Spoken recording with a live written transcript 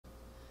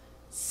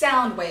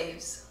Sound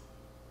waves.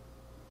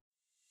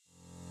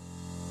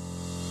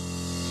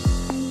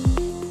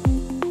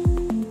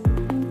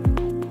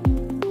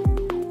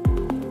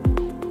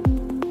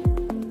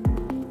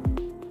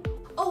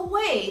 A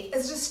wave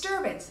is a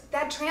disturbance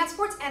that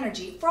transports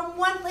energy from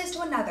one place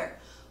to another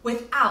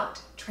without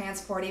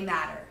transporting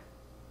matter.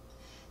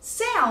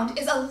 Sound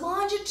is a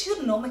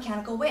longitudinal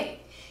mechanical wave.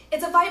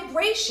 It's a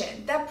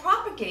vibration that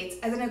propagates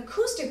as an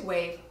acoustic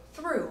wave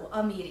through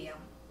a medium.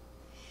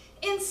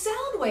 In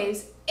sound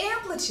waves,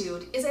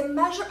 amplitude is a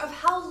measure of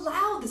how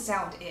loud the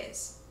sound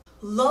is.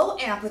 Low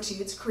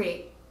amplitudes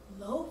create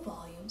low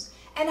volumes,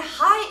 and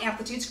high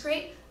amplitudes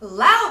create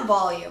loud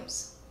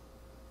volumes.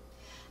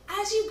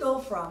 As you go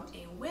from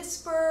a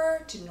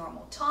whisper to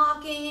normal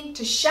talking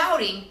to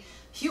shouting,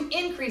 you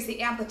increase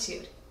the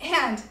amplitude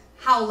and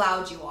how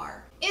loud you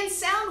are. In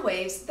sound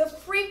waves, the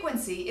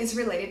frequency is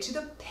related to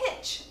the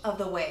pitch of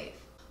the wave.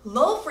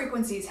 Low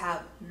frequencies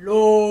have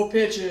low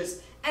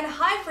pitches, and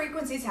high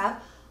frequencies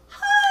have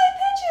high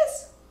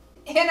pitches.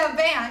 In a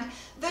band,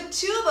 the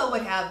tuba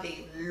would have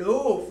the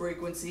low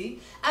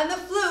frequency, and the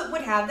flute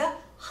would have the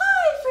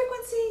high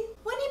frequency.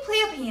 When you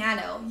play a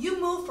piano, you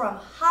move from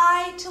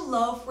high to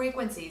low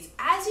frequencies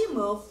as you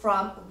move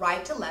from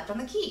right to left on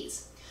the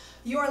keys.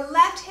 Your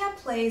left hand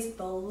plays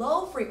the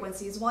low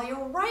frequencies while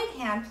your right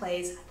hand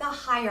plays the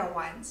higher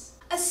ones.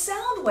 A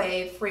sound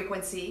wave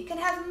frequency can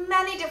have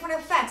many different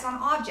effects on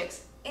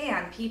objects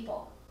and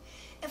people.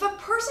 If a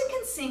person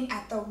can sing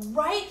at the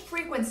right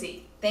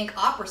frequency, think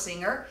opera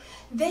singer,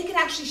 they can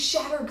actually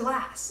shatter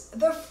glass.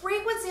 The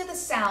frequency of the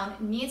sound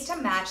needs to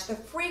match the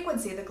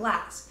frequency of the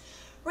glass.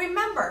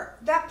 Remember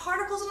that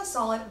particles in a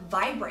solid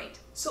vibrate,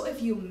 so if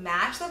you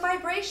match the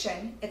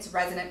vibration, its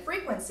resonant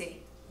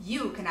frequency,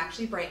 you can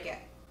actually break it.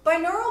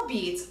 Binaural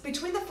beats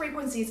between the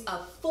frequencies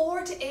of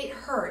 4 to 8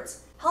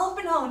 Hertz have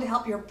been known to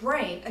help your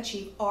brain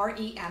achieve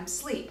REM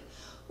sleep,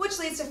 which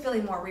leads to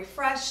feeling more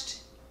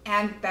refreshed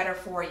and better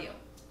for you.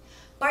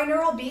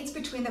 Binaural beats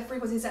between the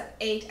frequencies of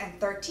 8 and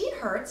 13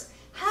 Hertz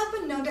have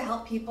been known to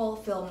help people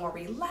feel more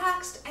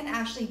relaxed and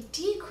actually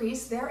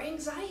decrease their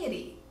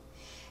anxiety.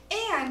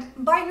 And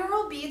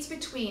binaural beats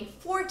between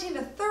 14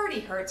 to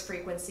 30 Hertz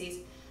frequencies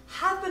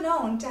have been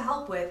known to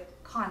help with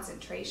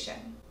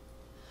concentration.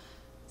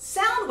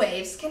 Sound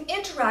waves can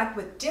interact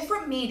with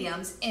different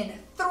mediums in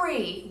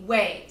 3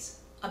 ways: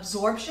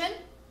 absorption,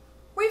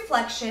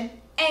 reflection,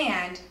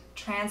 and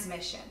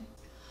transmission.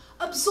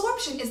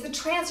 Absorption is the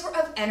transfer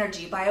of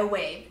energy by a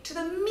wave to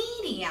the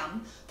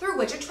medium through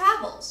which it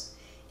travels.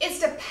 It's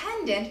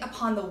dependent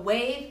upon the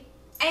wave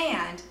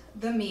and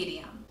the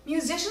medium.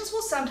 Musicians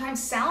will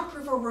sometimes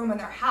soundproof a room in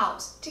their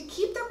house to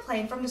keep their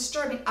playing from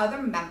disturbing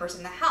other members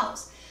in the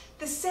house.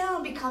 The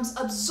sound becomes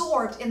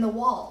absorbed in the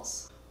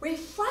walls.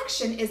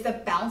 Reflection is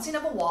the bouncing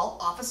of a wall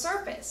off a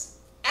surface.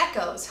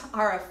 Echoes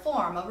are a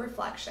form of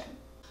reflection.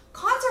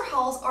 Concert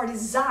halls are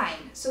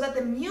designed so that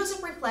the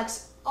music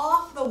reflects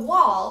off the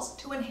walls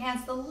to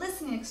enhance the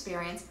listening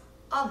experience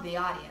of the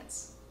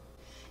audience.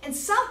 And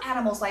some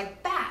animals,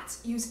 like bats,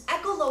 use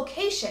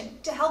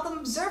echolocation to help them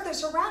observe their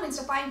surroundings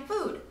to find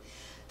food.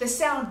 The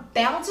sound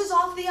bounces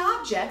off the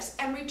objects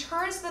and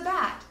returns to the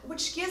bat,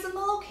 which gives them the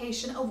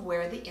location of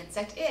where the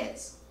insect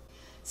is.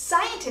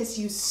 Scientists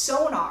use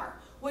sonar,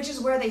 which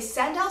is where they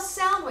send out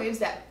sound waves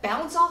that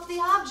bounce off the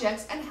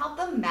objects and help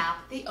them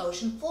map the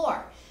ocean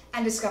floor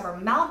and discover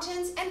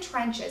mountains and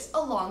trenches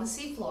along the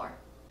seafloor.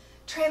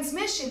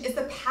 Transmission is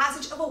the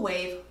passage of a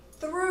wave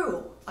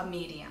through a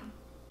medium.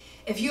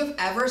 If you have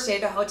ever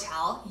stayed at a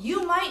hotel,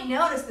 you might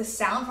notice the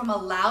sound from a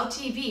loud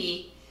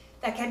TV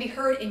that can be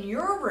heard in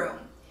your room,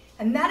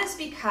 and that is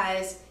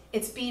because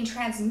it's being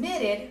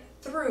transmitted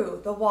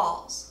through the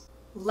walls.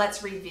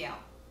 Let's review.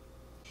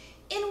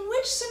 In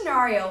which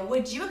scenario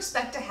would you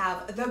expect to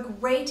have the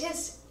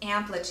greatest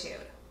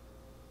amplitude?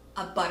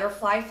 A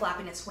butterfly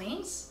flapping its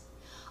wings?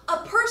 A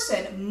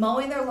person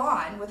mowing their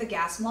lawn with a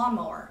gas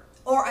lawnmower?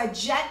 Or a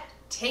jet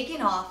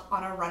taking off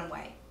on a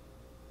runway?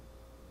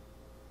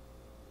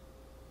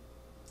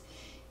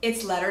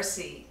 It's letter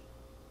C.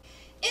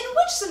 In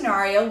which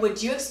scenario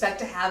would you expect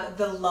to have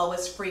the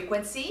lowest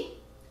frequency?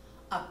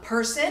 A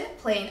person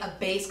playing a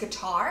bass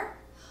guitar?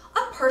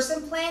 A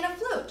person playing a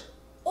flute?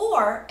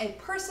 Or a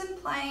person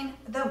playing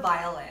the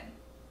violin?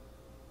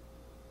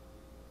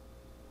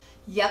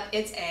 Yep,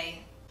 it's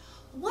A.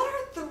 What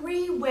are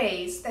 3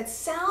 ways that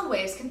sound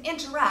waves can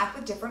interact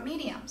with different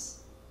mediums?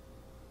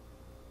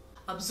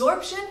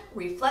 Absorption,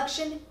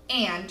 reflection,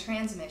 and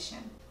transmission.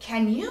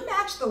 Can you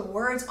match the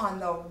words on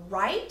the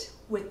right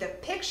with the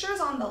pictures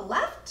on the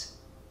left?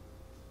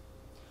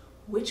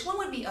 Which one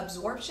would be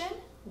absorption,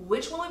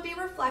 which one would be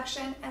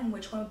reflection, and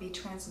which one would be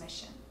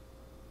transmission?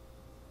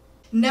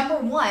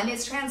 Number 1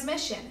 is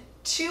transmission,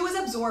 2 is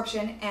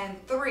absorption, and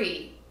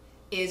 3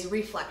 is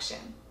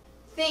reflection.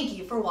 Thank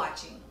you for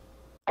watching.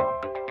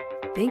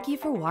 Thank you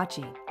for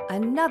watching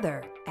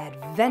another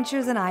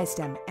Adventures in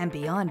iSTEM and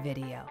Beyond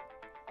video.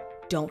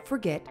 Don't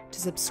forget to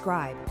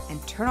subscribe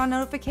and turn on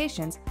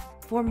notifications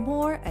for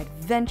more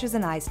Adventures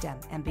in iSTEM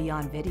and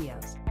Beyond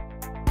videos.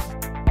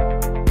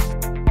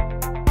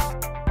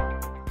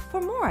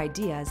 For more more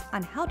ideas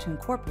on how to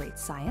incorporate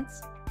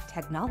science,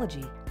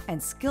 technology, and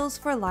skills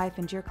for life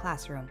into your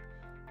classroom,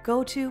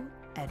 go to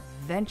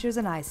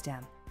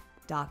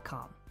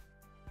adventuresinISTEM.com.